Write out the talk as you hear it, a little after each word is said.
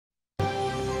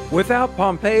Without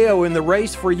Pompeo in the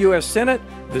race for U.S. Senate,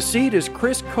 the seat is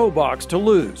Chris Kobach's to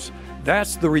lose.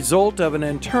 That's the result of an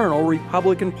internal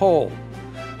Republican poll.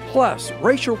 Plus,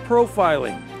 racial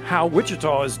profiling, how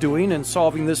Wichita is doing in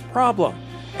solving this problem,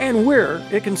 and where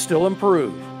it can still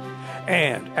improve.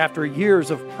 And after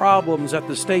years of problems at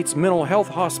the state's mental health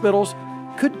hospitals,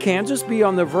 could Kansas be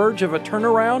on the verge of a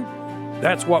turnaround?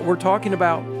 That's what we're talking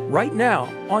about right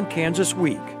now on Kansas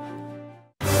Week.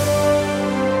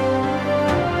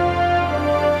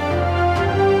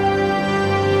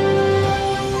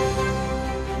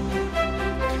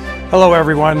 Hello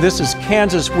everyone, this is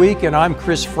Kansas Week and I'm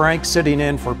Chris Frank sitting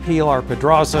in for Pilar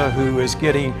Pedraza, who is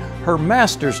getting her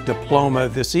master's diploma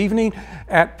this evening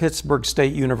at Pittsburgh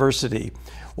State University.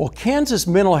 Well, Kansas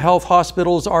mental health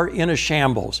hospitals are in a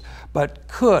shambles, but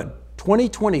could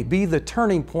 2020 be the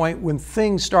turning point when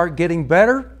things start getting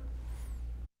better?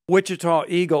 Wichita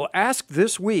Eagle asked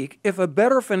this week if a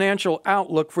better financial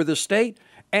outlook for the state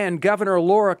and Governor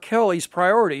Laura Kelly's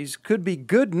priorities could be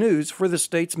good news for the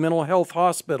state's mental health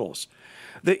hospitals.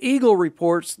 The Eagle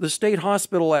reports the state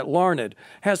hospital at Larned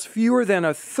has fewer than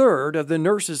a third of the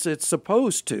nurses it's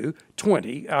supposed to,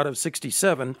 20 out of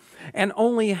 67, and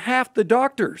only half the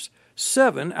doctors,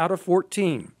 7 out of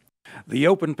 14. The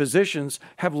open positions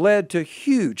have led to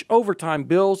huge overtime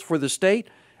bills for the state,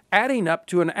 adding up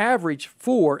to an average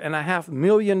 $4.5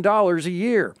 million a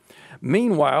year.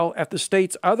 Meanwhile, at the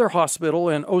state's other hospital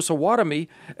in Osawatomie,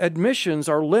 admissions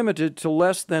are limited to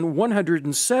less than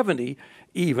 170,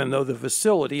 even though the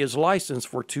facility is licensed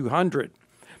for 200.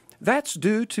 That's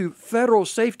due to federal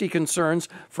safety concerns,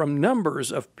 from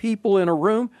numbers of people in a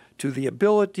room to the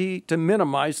ability to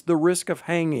minimize the risk of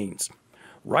hangings.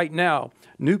 Right now,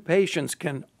 new patients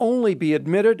can only be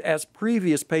admitted as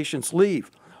previous patients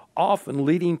leave, often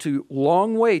leading to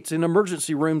long waits in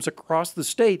emergency rooms across the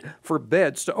state for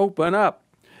beds to open up.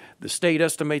 The state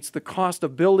estimates the cost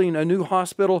of building a new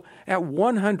hospital at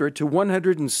 $100 to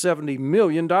 $170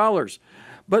 million.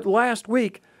 But last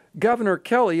week, Governor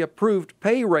Kelly approved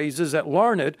pay raises at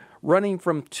Larned running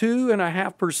from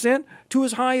 2.5% to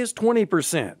as high as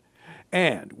 20%.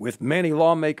 And with many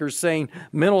lawmakers saying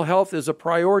mental health is a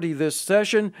priority this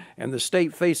session and the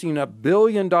state facing a $1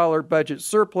 billion budget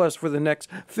surplus for the next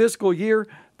fiscal year,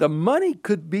 the money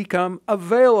could become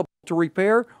available to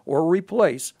repair or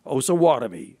replace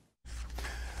Osawatomie.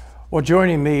 Well,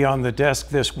 joining me on the desk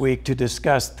this week to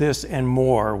discuss this and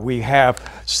more, we have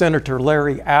Senator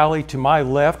Larry Alley to my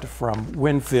left from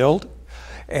Winfield.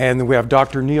 And we have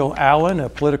Dr. Neil Allen, a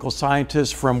political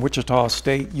scientist from Wichita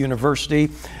State University,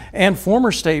 and former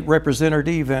state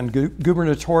representative and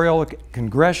gubernatorial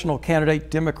congressional candidate,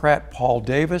 Democrat Paul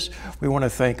Davis. We want to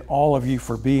thank all of you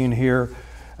for being here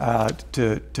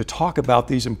to talk about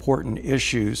these important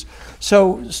issues.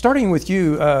 So starting with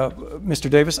you, Mr.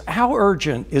 Davis, how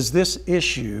urgent is this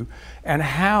issue, and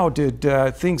how did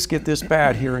things get this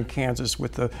bad here in Kansas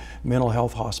with the mental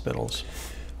health hospitals?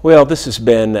 Well, this has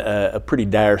been a pretty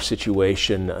dire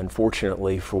situation,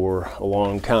 unfortunately, for a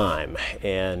long time.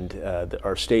 And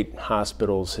our state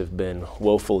hospitals have been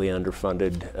woefully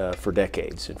underfunded for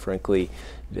decades. And frankly,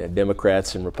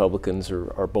 Democrats and Republicans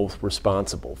are both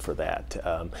responsible for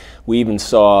that. We even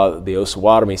saw the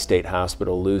Osawatomie State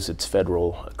Hospital lose its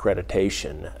federal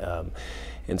accreditation.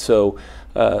 And so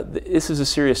this is a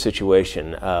serious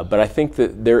situation, but I think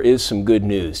that there is some good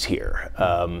news here.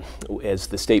 As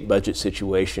the state budget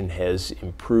situation has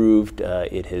improved,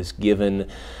 it has given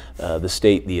the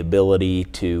state the ability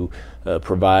to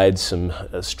provide some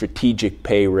strategic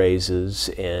pay raises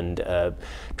and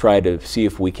try to see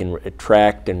if we can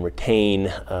attract and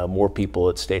retain more people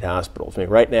at state hospitals. I mean,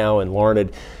 right now in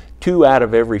Larned, 2 out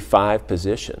of every 5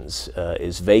 positions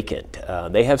is vacant.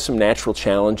 They have some natural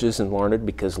challenges in Larned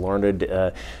because Larned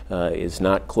is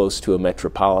not close to a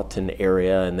metropolitan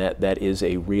area, and that is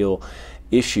a real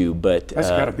issue. But that's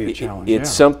got to be a challenge.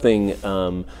 It's something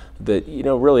that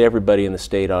really everybody in the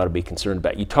state ought to be concerned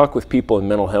about. You talk with people in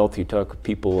mental health, you talk with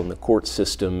people in the court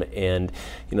system, and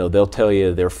they'll tell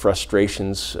you their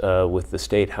frustrations with the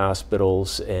state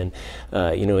hospitals, and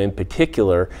in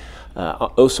particular,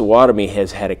 Osawatomie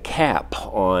has had a cap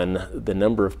on the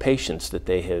number of patients that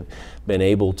they have been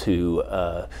able to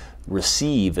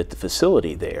receive at the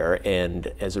facility there,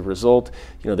 and as a result,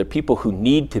 there are people who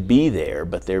need to be there,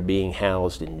 but they're being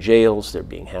housed in jails, they're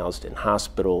being housed in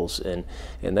hospitals, and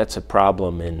that's a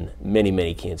problem in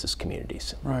many Kansas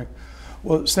communities. Right.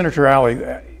 Well, Senator Alley,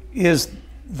 is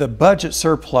the budget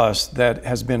surplus that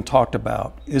has been talked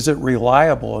about, is it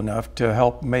reliable enough to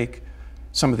help make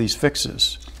some of these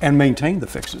fixes and maintain the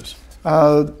fixes?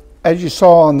 As you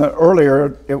saw on the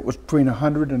earlier, it was between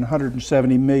 $100 and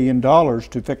 $170 million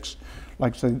to fix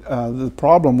like I said, the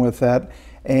problem with that.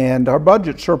 And our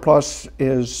budget surplus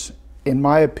is, in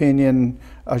my opinion,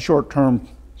 a short-lived,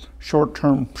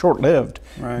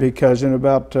 Right. because in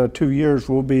about 2 years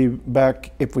we'll be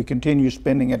back. If we continue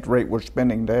spending at the rate we're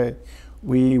spending today,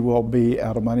 we will be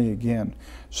out of money again.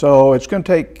 So it's going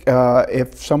to take,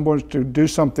 if someone's to do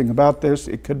something about this,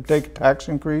 it could take a tax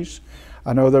increase.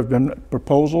 I know there have been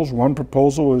proposals. One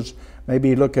proposal is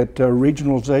maybe look at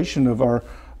regionalization of our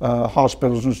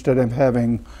hospitals, instead of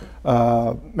having,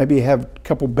 maybe have a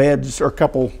couple beds or a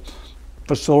couple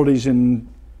facilities in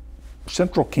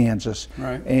central Kansas,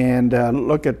 right, and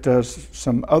look at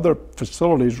some other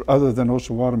facilities other than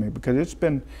Osawatomie, because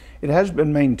it has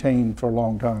been maintained for a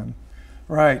long time.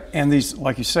 Right, and these,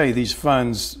 like you say, these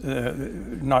funds,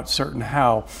 not certain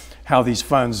how these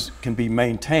funds can be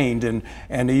maintained,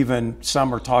 and even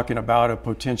some are talking about a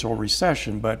potential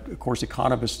recession. But of course,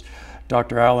 economists,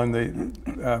 Dr. Allen,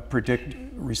 they predict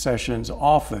recessions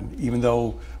often, even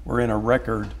though we're in a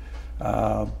record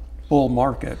bull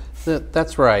market.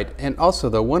 That's right, and also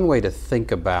the one way to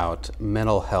think about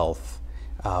mental health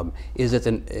is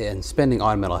and spending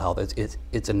on mental health.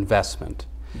 It's investment.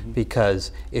 Mm-hmm.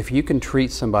 Because if you can treat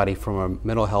somebody from a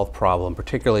mental health problem,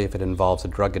 particularly if it involves a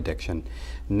drug addiction,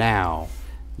 now,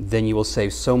 then you will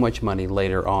save so much money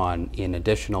later on in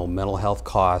additional mental health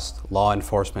costs, law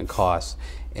enforcement costs,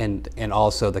 and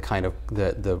also the kind of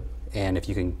and if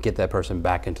you can get that person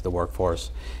back into the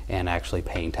workforce and actually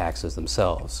paying taxes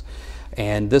themselves.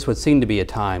 And this would seem to be a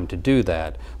time to do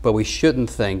that, but we shouldn't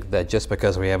think that just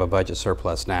because we have a budget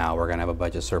surplus now, we're going to have a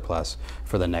budget surplus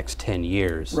for the next 10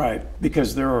 years. Right,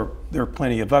 because there are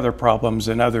plenty of other problems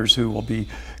and others who will be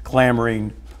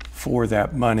clamoring for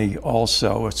that money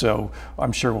also. So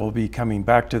I'm sure we'll be coming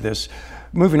back to this.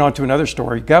 Moving on to another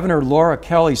story, Governor Laura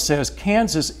Kelly says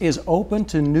Kansas is open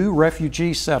to new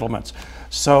refugee settlements.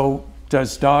 So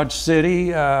does Dodge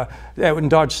City, and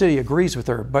Dodge City agrees with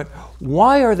her, but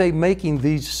why are they making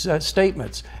these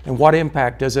statements, and what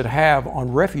impact does it have on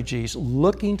refugees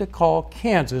looking to call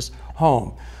Kansas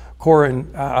home? Corin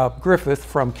Griffith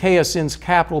from KSN's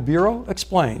Capitol Bureau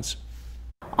explains.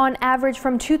 On average,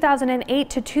 from 2008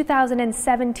 to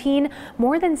 2017,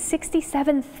 more than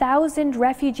 67,000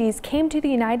 refugees came to the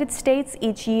United States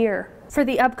each year. For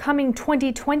the upcoming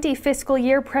 2020 fiscal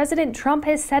year, President Trump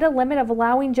has set a limit of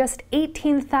allowing just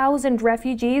 18,000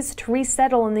 refugees to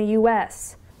resettle in the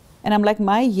U.S. And I'm like,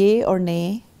 my yay or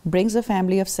nay brings a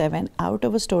family of 7 out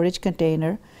of a storage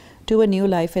container to a new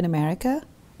life in America.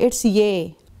 It's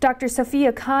yay. Dr.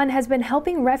 Sophia Khan has been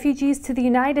helping refugees to the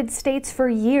United States for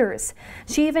years.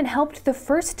 She even helped the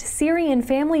first Syrian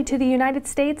family to the United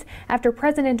States after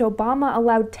President Obama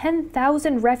allowed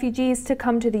 10,000 refugees to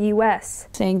come to the U.S.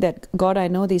 Saying that, God, I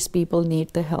know these people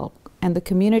need the help, and the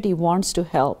community wants to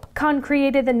help. Khan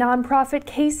created the nonprofit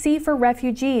KC for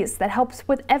Refugees that helps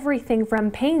with everything from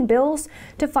paying bills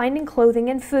to finding clothing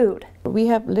and food. We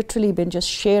have literally been just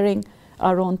sharing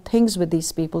our own things with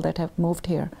these people that have moved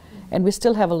here. And we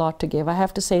still have a lot to give. I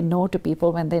have to say no to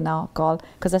people when they now call,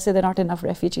 because I say there aren't enough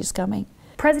refugees coming.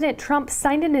 President Trump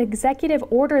signed an executive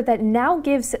order that now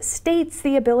gives states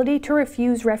the ability to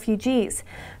refuse refugees.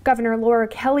 Governor Laura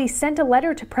Kelly sent a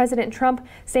letter to President Trump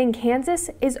saying Kansas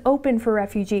is open for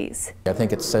refugees. I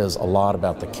think it says a lot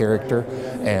about the character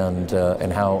and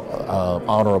how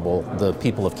honorable the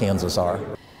people of Kansas are.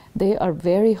 They are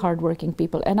very hardworking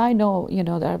people, and I know,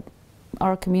 that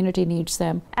our community needs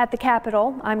them. At the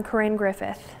Capitol, I'm Corinne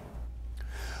Griffith.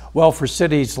 Well, for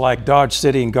cities like Dodge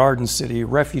City and Garden City,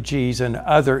 refugees and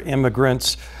other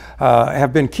immigrants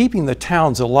have been keeping the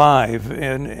towns alive.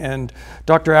 And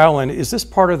Dr. Allen, is this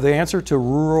part of the answer to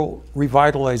rural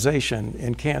revitalization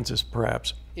in Kansas,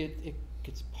 perhaps?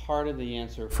 It's part of the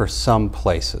answer for some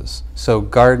places. So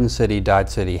Garden City, Dodge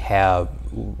City have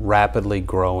rapidly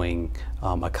growing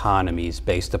economies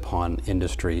based upon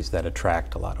industries that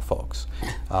attract a lot of folks.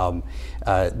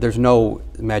 There's no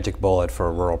magic bullet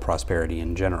for rural prosperity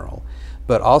in general,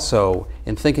 but also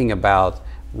in thinking about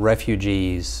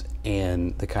refugees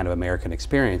and the kind of American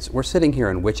experience, we're sitting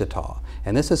here in Wichita,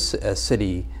 and this is a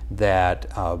city that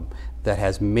that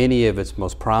has many of its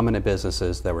most prominent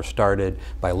businesses that were started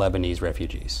by Lebanese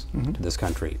refugees to this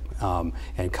country,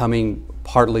 and coming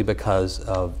partly because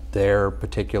of their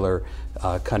particular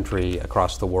country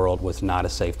across the world was not a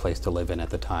safe place to live in at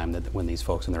the time when these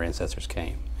folks and their ancestors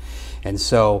came. And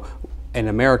so in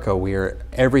America,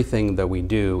 everything that we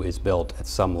do is built at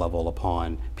some level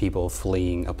upon people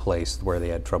fleeing a place where they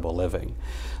had trouble living.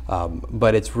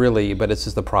 But it's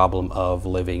just the problem of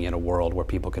living in a world where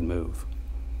people can move.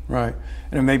 Right,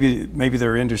 and maybe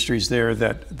there are industries there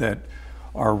that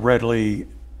are readily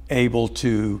able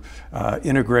to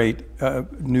integrate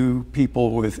new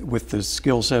people with the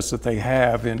skill sets that they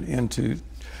have into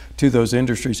those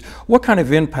industries. What kind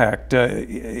of impact,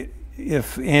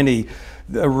 if any,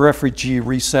 the refugee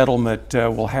resettlement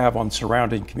will have on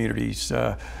surrounding communities?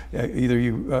 Either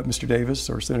you, Mr. Davis,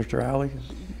 or Senator Alley?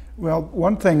 Well,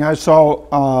 one thing I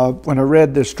saw when I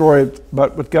read this story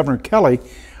with Governor Kelly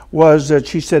was that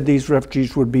she said these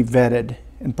refugees would be vetted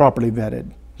and properly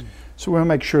vetted. So we'll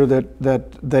make sure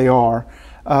that they are.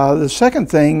 The second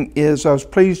thing is I was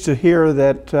pleased to hear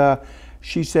that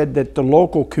she said that the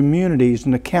local communities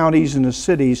and the counties and the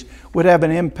cities would have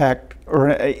an impact or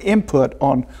an input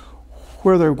on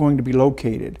where they're going to be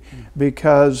located,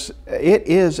 because it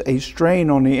is a strain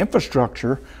on the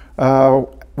infrastructure.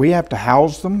 We have to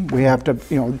house them. We have to,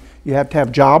 you have to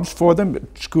have jobs for them,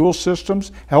 school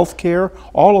systems, health care.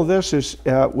 All of this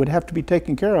would have to be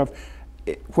taken care of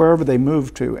wherever they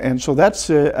move to. And so that's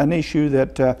an issue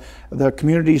that the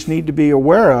communities need to be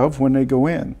aware of when they go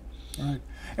in. Right.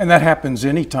 And that happens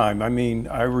anytime. I mean,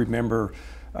 I remember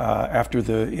after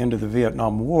the end of the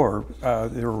Vietnam War,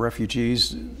 there were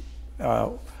refugees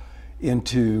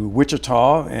into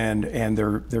Wichita, and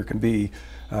there can be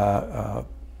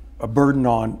a burden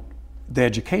on the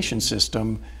education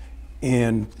system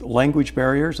in language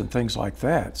barriers and things like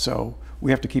that. So we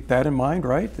have to keep that in mind,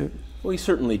 right? We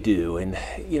certainly do. And,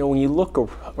 when you look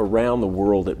around the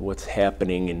world at what's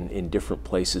happening in different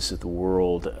places of the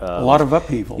world. A lot of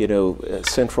upheaval.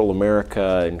 Central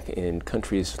America and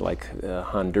countries like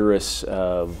Honduras,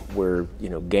 where,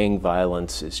 gang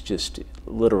violence is just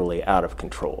literally out of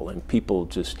control. And people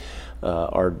just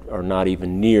are not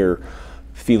even near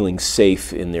feeling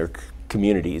safe in their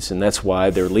communities, and that's why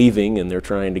they're leaving, and they're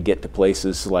trying to get to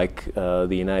places like the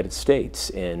United States.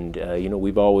 And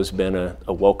we've always been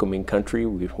a welcoming country.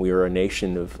 We are a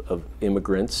nation of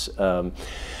immigrants,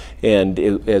 and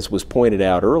as was pointed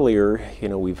out earlier,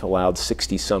 we've allowed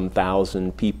 60-some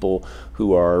thousand people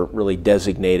who are really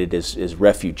designated as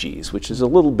refugees, which is a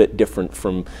little bit different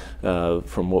from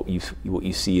what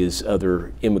you see as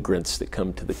other immigrants that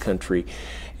come to the country.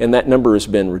 And that number has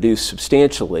been reduced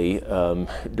substantially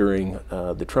during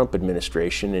the Trump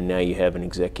administration, and now you have an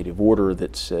executive order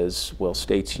that says, well,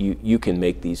 states, you can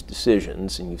make these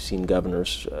decisions, and you've seen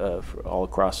governors all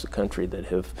across the country that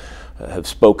have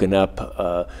spoken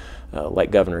up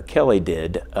like Governor Kelly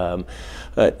did.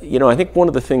 I think one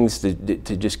of the things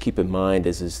to just keep in mind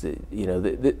is that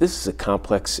this is a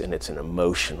complex and it's an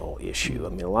emotional issue. I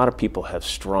mean, a lot of people have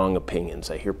strong opinions.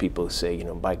 I hear people say,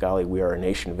 by golly, we are a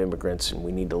nation of immigrants and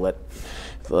we need to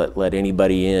let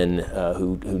anybody in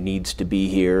who needs to be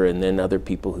here. And then other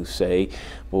people who say,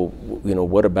 well,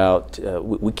 what about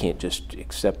we can't just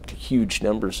accept huge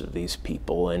numbers of these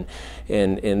people. And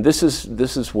this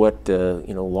is what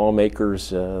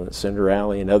lawmakers, Senator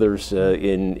Alley and others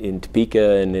in Topeka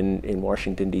and in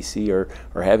Washington D.C. are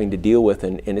having to deal with,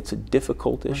 and it's a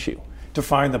difficult issue to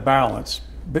find the balance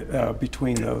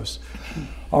between those.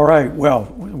 All right,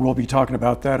 well, we'll be talking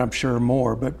about that, I'm sure,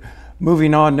 more, but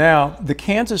moving on now, the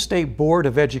Kansas State Board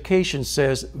of Education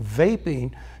says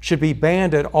vaping should be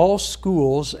banned at all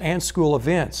schools and school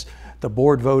events. The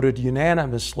board voted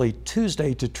unanimously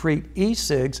Tuesday to treat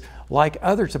e-cigs like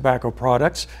other tobacco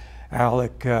products.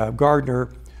 Alec Gardner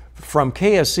from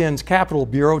KSN's Capitol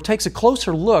Bureau takes a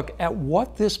closer look at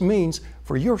what this means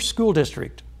for your school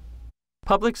district.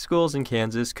 Public schools in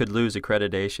Kansas could lose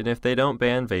accreditation if they don't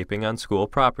ban vaping on school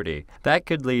property. That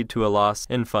could lead to a loss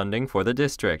in funding for the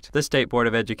district. The State Board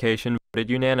of Education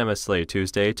voted unanimously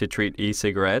Tuesday to treat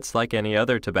e-cigarettes like any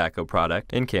other tobacco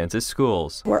product in Kansas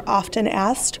schools. We're often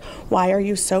asked, why are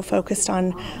you so focused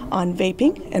on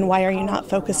vaping, and why are you not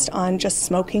focused on just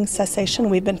smoking cessation?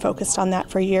 We've been focused on that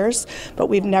for years, but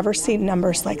we've never seen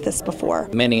numbers like this before.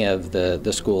 Many of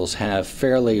the schools have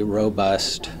fairly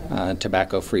robust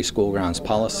tobacco-free school grounds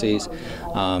policies,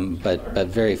 but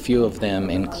very few of them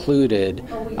included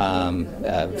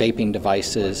vaping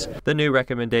devices. The new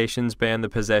recommendations ban the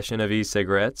possession of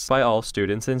e-cigarettes by all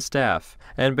students and staff,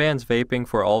 and bans vaping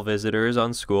for all visitors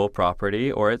on school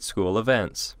property or at school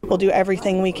events. We'll do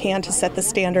everything we can to set the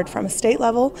standard from a state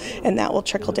level, and that will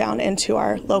trickle down into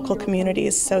our local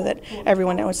communities so that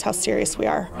everyone knows how serious we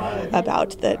are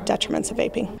about the detriments of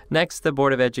vaping. Next, the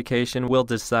Board of Education will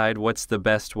decide what's the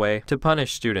best way to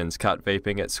punish students caught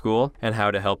vaping at school and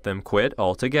how to help them quit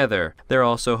altogether. They're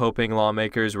also hoping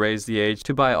lawmakers raise the age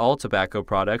to buy all tobacco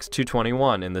products to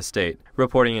 21 in the state.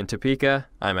 Reporting in Topeka,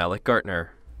 I'm Alec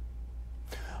Gardner.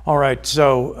 All right,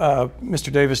 so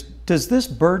Mr. Davis, does this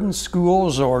burden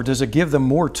schools, or does it give them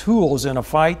more tools in a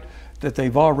fight that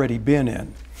they've already been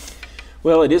in?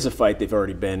 Well, it is a fight they've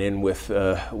already been in with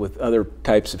other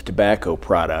types of tobacco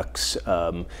products.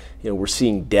 We're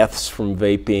seeing deaths from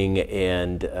vaping,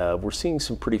 and we're seeing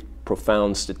some pretty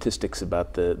profound statistics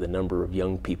about the number of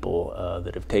young people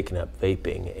that have taken up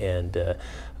vaping. And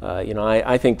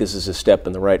I think this is a step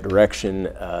in the right direction.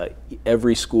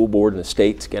 Every school board in the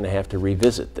state's going to have to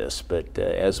revisit this, but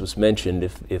as was mentioned,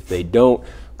 if they don't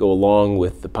go along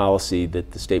with the policy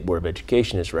that the State Board of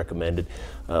Education has recommended,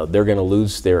 they're going to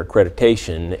lose their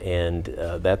accreditation, and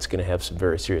that's going to have some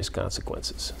very serious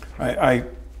consequences.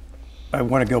 I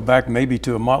want to go back maybe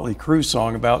to a Motley Crue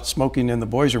song about smoking in the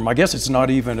boys' room. I guess it's not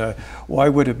even why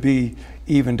would it be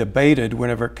even debated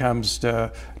whenever it comes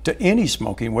to any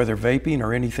smoking, whether vaping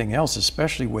or anything else,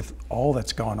 especially with all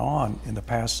that's gone on in the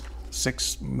past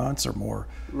 6 months or more.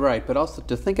 Right, but also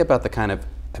to think about the kind of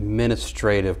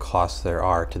administrative costs there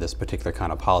are to this particular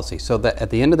kind of policy. So that at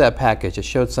the end of that package, it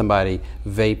showed somebody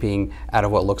vaping out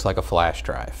of what looks like a flash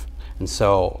drive. And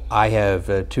so I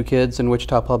have 2 kids in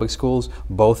Wichita Public Schools.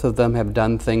 Both of them have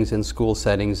done things in school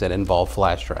settings that involve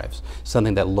flash drives,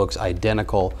 something that looks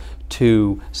identical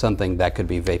to something that could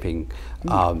be vaping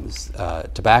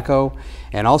tobacco.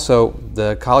 And also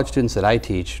the college students that I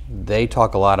teach, they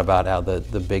talk a lot about how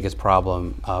the biggest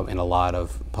problem in a lot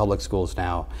of public schools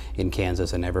now in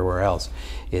Kansas and everywhere else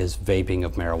is vaping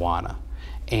of marijuana.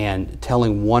 And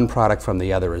telling one product from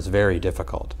the other is very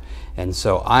difficult. And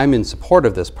so I'm in support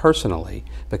of this personally,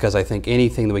 because I think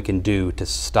anything that we can do to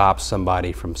stop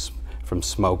somebody from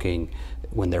smoking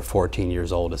when they're 14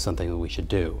 years old is something that we should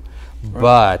do. Right.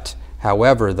 But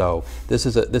however, though, this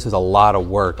is a lot of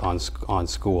work on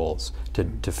schools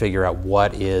to figure out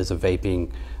what is a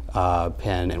vaping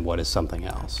pen and what is something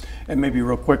else. And maybe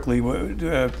real quickly,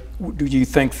 do you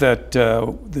think that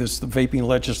the vaping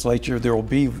legislature, there will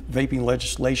be vaping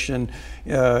legislation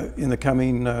in the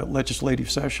coming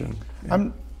legislative session?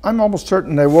 I'm almost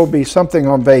certain there will be something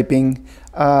on vaping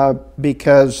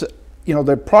because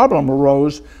the problem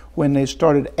arose when they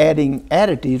started adding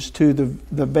additives to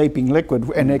the vaping liquid,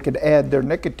 and they could add their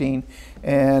nicotine,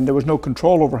 and there was no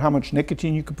control over how much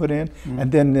nicotine you could put in.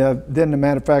 And then the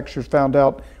manufacturers found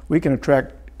out we can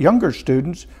attract younger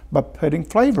students by putting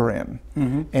flavor in.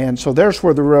 And so there's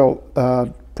where the real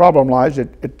problem lies.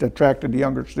 It attracted the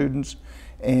younger students,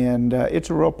 and it's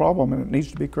a real problem, and it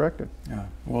needs to be corrected. Yeah,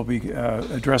 we'll be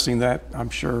addressing that, I'm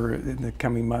sure, in the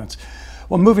coming months.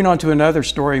 Well, moving on to another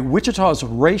story, Wichita's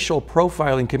Racial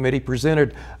Profiling Committee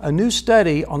presented a new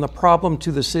study on the problem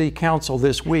to the City Council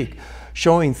this week,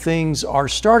 showing things are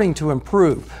starting to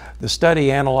improve. The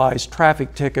study analyzed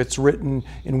traffic tickets written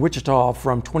in Wichita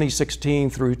from 2016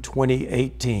 through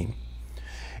 2018.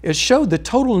 It showed the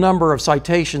total number of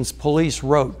citations police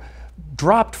wrote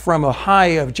dropped from a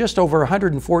high of just over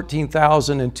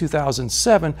 114,000 in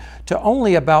 2007 to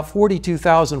only about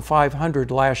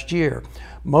 42,500 last year.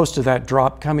 Most of that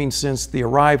drop coming since the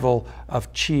arrival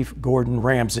of Chief Gordon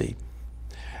Ramsay.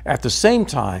 At the same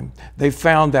time, they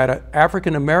found that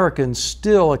African Americans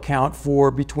still account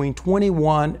for between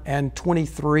 21 and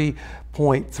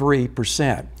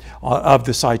 23.3% of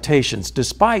the citations,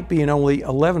 despite being only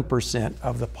 11%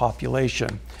 of the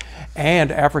population.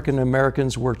 And African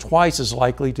Americans were twice as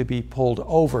likely to be pulled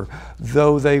over,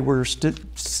 though they were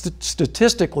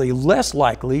statistically less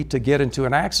likely to get into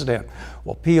an accident.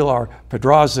 Well, Pilar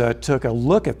Pedraza took a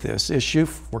look at this issue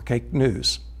for Cake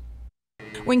News.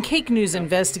 When Cake News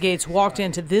Investigates walked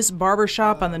into this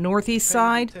barbershop on the northeast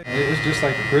side, it's just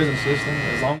like the prison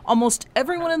system. Almost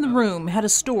everyone in the room had a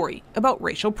story about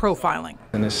racial profiling.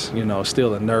 And it's,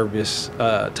 still a nervous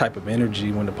type of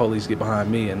energy when the police get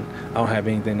behind me, and I don't have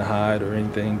anything to hide or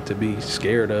anything to be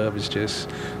scared of. It's just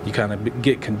you kind of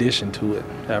get conditioned to it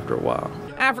after a while.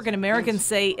 African Americans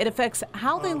say it affects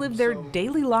how they live their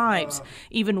daily lives,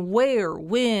 even where,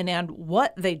 when, and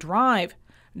what they drive.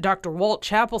 Dr. Walt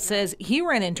Chappell says he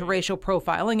ran into racial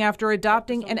profiling after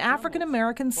adopting an African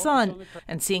American son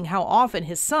and seeing how often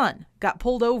his son got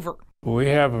pulled over. We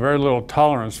have very little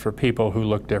tolerance for people who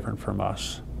look different from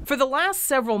us. For the last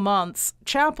several months,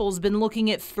 Chappell's been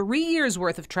looking at 3 years'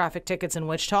 worth of traffic tickets in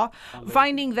Wichita,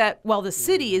 finding that while the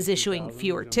city is issuing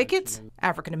fewer tickets,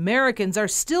 African Americans are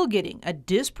still getting a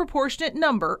disproportionate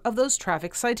number of those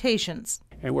traffic citations.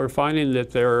 And we're finding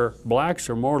that blacks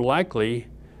are more likely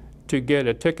to get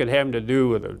a ticket having to do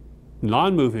with a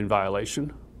non-moving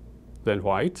violation than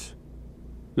whites.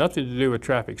 Nothing to do with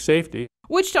traffic safety.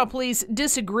 Wichita police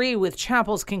disagree with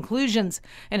Chappell's conclusions.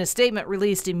 In a statement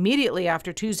released immediately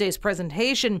after Tuesday's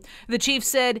presentation, the chief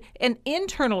said an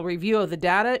internal review of the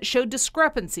data showed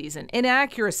discrepancies and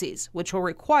inaccuracies, which will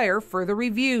require further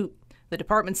review. The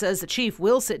department says the chief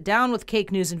will sit down with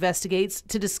Cake News Investigates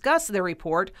to discuss their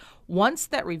report once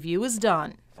that review is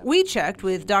done. We checked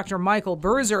with Dr. Michael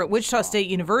Berzer at Wichita State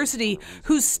University,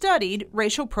 who's studied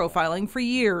racial profiling for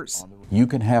years. You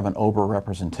can have an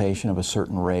overrepresentation of a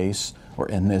certain race or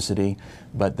ethnicity,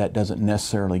 but that doesn't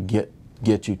necessarily get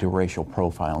you to racial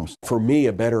profiling. For me,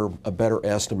 a better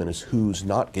estimate is who's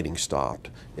not getting stopped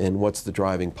and what's the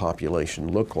driving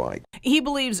population look like. He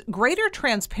believes greater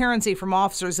transparency from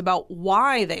officers about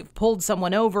why they've pulled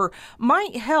someone over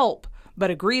might help,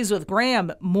 but agrees with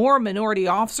Graham more minority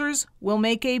officers will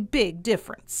make a big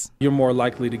difference. You're more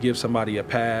likely to give somebody a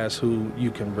pass who you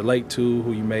can relate to,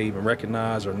 who you may even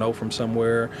recognize or know from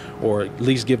somewhere, or at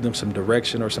least give them some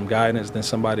direction or some guidance than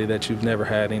somebody that you've never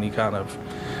had any kind of,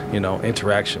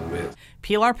 interaction with.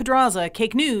 Pilar Pedraza,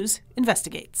 Cake News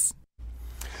Investigates.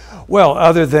 Well,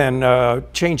 other than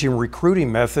changing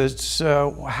recruiting methods,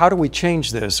 how do we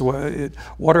change this?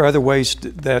 What are other ways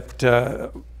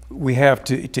that we have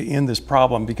to end this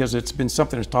problem, because it's been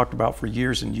something that's talked about for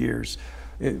years and years.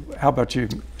 How about you,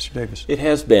 Mr. Davis? It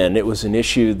has been. It was an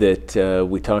issue that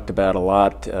we talked about a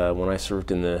lot when I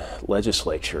served in the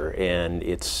legislature, and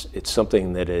it's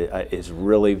something that is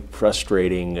really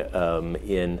frustrating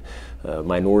in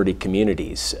minority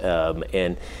communities.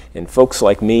 And folks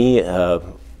like me,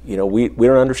 we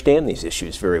don't understand these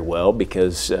issues very well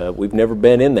because we've never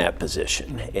been in that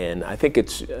position. And I think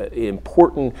it's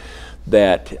important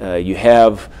that you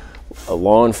have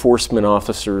law enforcement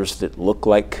officers that look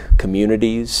like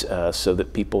communities so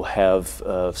that people have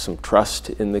some trust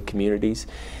in the communities.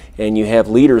 And you have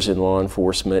leaders in law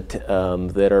enforcement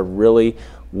that are really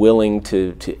willing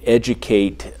to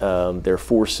educate their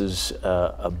forces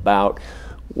about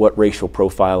what racial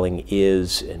profiling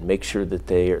is and make sure that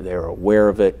they're aware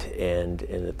of it and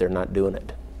that they're not doing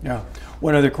it. Yeah.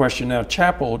 One other question now.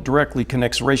 Chapel directly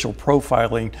connects racial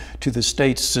profiling to the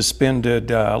state's suspended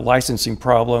licensing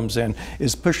problems and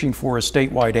is pushing for a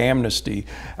statewide amnesty.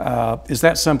 Is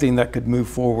that something that could move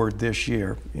forward this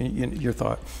year? Your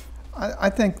thought? I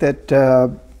think that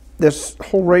this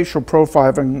whole racial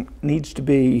profiling needs to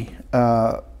be,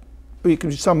 you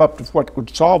can sum up to what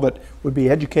would solve it would be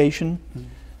education,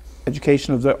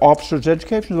 education of the officers,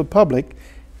 education of the public,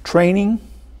 training,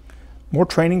 more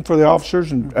training for the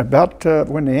officers and about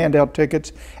when they hand out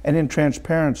tickets, and then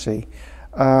transparency.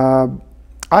 I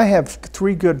have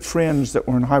 3 good friends that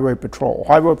were in highway patrol.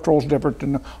 Highway patrol is different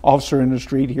than an officer in the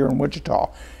street here in Wichita.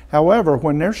 However,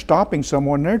 when they're stopping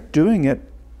someone, they're doing it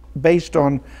based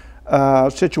on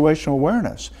situational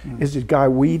awareness. Is the guy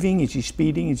weaving? Is he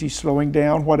speeding? Is he slowing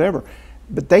down? Whatever.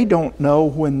 But they don't know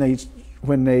when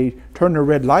they turn their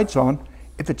red lights on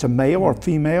if it's a male or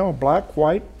female, black,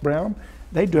 white, brown.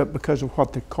 They do it because of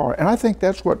what the car, and I think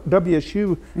that's what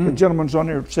WSU, the gentleman's on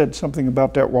there said something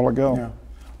about that a while ago. Yeah.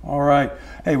 All right.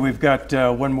 Hey, we've got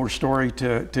one more story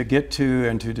to get to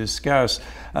and to discuss.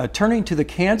 Turning to the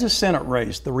Kansas Senate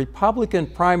race, the Republican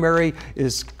primary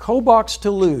is Kobach's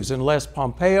to lose unless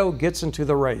Pompeo gets into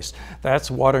the race. That's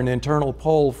what an internal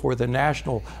poll for the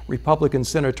National Republican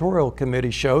Senatorial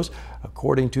Committee shows,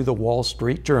 according to the Wall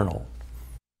Street Journal.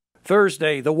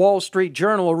 Thursday, the Wall Street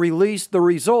Journal released the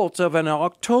results of an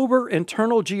October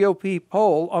internal GOP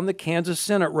poll on the Kansas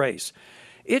Senate race.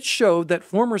 It showed that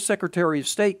former Secretary of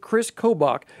State Chris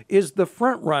Kobach is the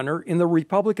frontrunner in the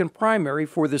Republican primary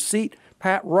for the seat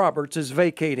Pat Roberts is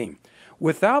vacating.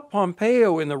 Without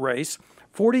Pompeo in the race,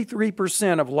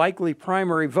 43% of likely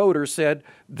primary voters said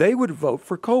they would vote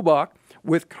for Kobach,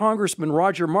 with Congressman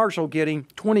Roger Marshall getting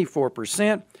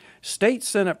 24%, State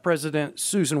Senate President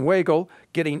Susan Wagle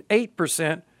getting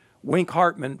 8%, Wink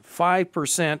Hartman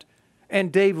 5%,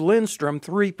 and Dave Lindstrom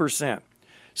 3%.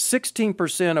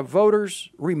 16% of voters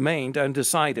remained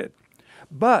undecided.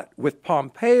 But with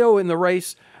Pompeo in the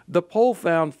race, the poll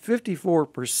found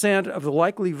 54% of the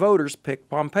likely voters picked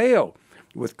Pompeo,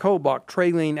 with Kobach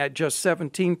trailing at just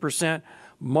 17%,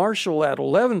 Marshall at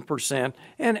 11%,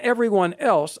 and everyone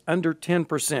else under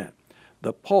 10%.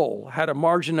 The poll had a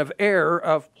margin of error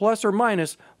of plus or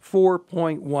minus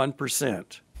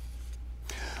 4.1%.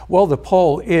 Well, the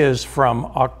poll is from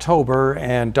October,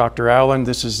 and Dr. Allen,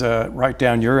 this is right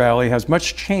down your alley. Has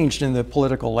much changed in the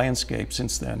political landscape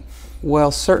since then?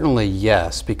 Well, certainly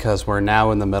yes, because we're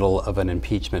now in the middle of an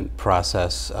impeachment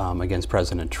process against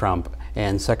President Trump,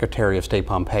 and Secretary of State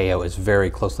Pompeo is very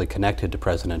closely connected to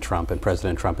President Trump, and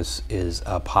President Trump is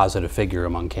a positive figure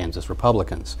among Kansas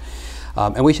Republicans.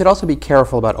 And we should also be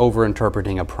careful about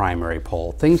over-interpreting a primary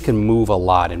poll. Things can move a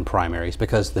lot in primaries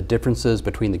because the differences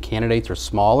between the candidates are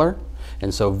smaller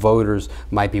And so voters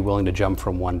might be willing to jump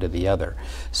from one to the other.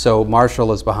 So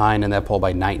Marshall is behind in that poll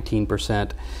by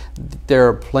 19%. There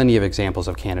are plenty of examples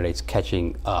of candidates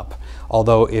catching up.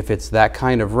 Although if it's that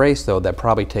kind of race, though, that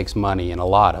probably takes money and a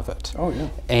lot of it. Oh, yeah.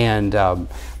 And,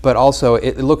 but also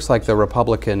it looks like the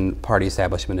Republican Party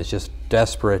establishment is just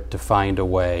desperate to find a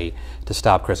way to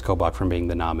stop Chris Kobach from being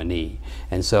the nominee.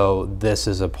 And so this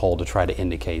is a poll to try to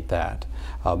indicate that.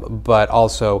 But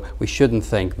also, we shouldn't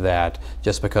think that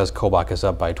just because Kobach is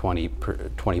up by 20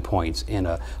 points in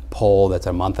a poll that's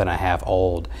a month and a half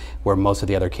old, where most of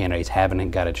the other candidates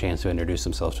haven't got a chance to introduce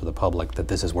themselves to the public, that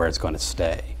this is where it's going to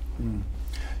stay.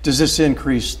 Does this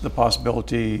increase the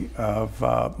possibility of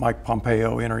Mike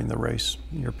Pompeo entering the race,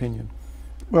 in your opinion?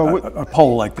 Well, a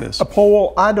poll like this. A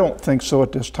poll, I don't think so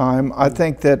at this time. I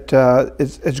think that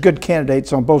it's good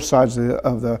candidates on both sides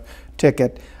of the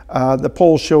ticket. The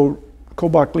polls show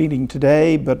Kobach leading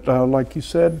today, but like you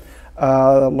said,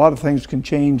 a lot of things can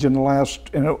change in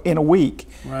a week.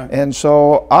 Right. And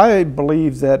so I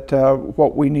believe that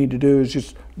what we need to do is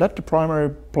just let the primary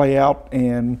play out,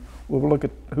 and we'll look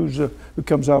at who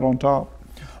comes out on top.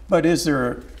 But does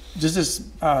this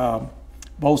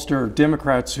bolster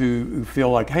Democrats who feel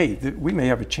like, hey, we may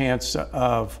have a chance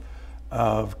of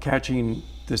catching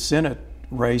the Senate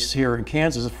race here in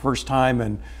Kansas the first time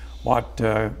in what?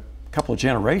 Couple of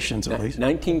generations at least.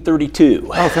 1932.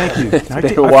 Oh, thank you. It's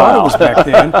been a I while. thought it was back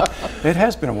then. It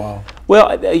has been a while.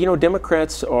 Well, you know,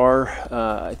 Democrats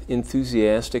are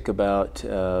enthusiastic about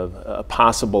a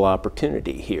possible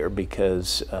opportunity here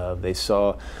because they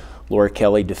saw Laura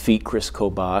Kelly defeat Chris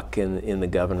Kobach in the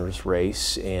governor's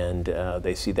race, and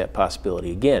they see that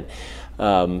possibility again.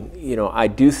 You know, I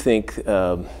do think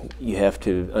you have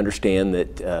to understand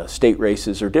that state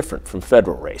races are different from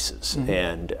federal races,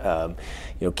 and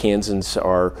you know, Kansans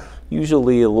are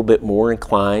usually a little bit more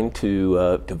inclined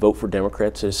to vote for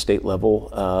Democrats at a state level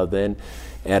than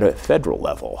at a federal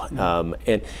level,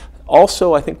 and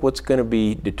also I think what's going to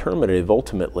be determinative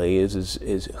ultimately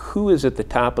is who is at the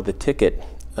top of the ticket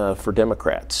for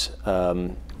Democrats.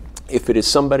 If it is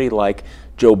somebody like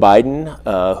Joe Biden,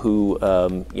 who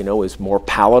you know, is more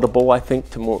palatable, I think,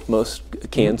 to most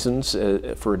Kansans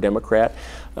for a Democrat,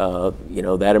 you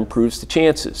know, that improves the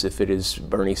chances. If it is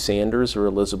Bernie Sanders or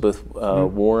Elizabeth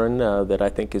Warren that I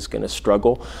think is going to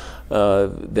struggle,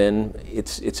 then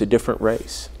it's a different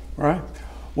race. Right.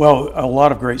 Well, a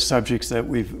lot of great subjects that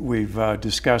we've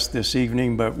discussed this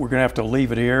evening, but we're going to have to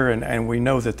leave it here, and we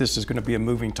know that this is going to be a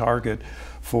moving target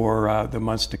for the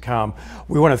months to come.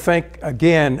 We want to thank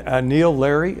again Neil,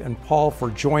 Larry, and Paul for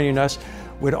joining us.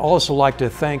 We'd also like to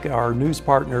thank our news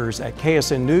partners at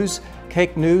KSN News,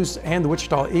 Cake News, and the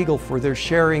Wichita Eagle for their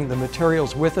sharing the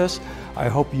materials with us. I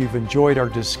hope you've enjoyed our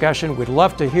discussion. We'd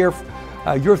love to hear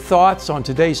your thoughts on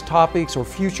today's topics or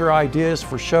future ideas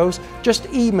for shows. Just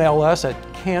email us at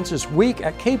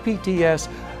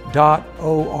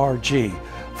kansasweek@kpts.org.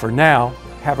 For now,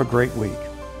 have a great week.